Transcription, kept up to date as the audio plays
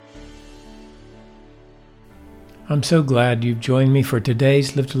I'm so glad you've joined me for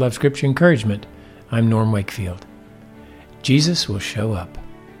today's Live to Love Scripture Encouragement. I'm Norm Wakefield. Jesus will show up.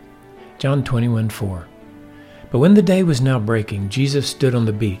 John 21:4. But when the day was now breaking, Jesus stood on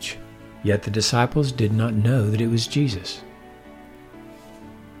the beach, yet the disciples did not know that it was Jesus.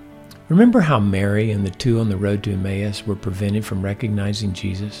 Remember how Mary and the two on the road to Emmaus were prevented from recognizing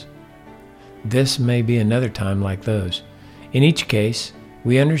Jesus? This may be another time like those. In each case,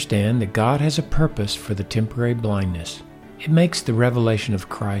 we understand that God has a purpose for the temporary blindness. It makes the revelation of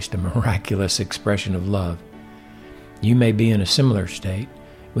Christ a miraculous expression of love. You may be in a similar state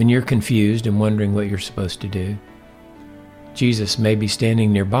when you're confused and wondering what you're supposed to do. Jesus may be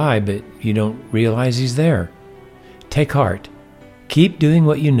standing nearby, but you don't realize He's there. Take heart. Keep doing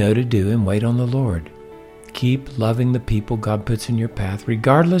what you know to do and wait on the Lord. Keep loving the people God puts in your path,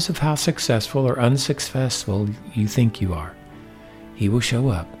 regardless of how successful or unsuccessful you think you are. He will show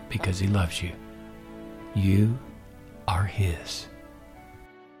up because He loves you. You are His.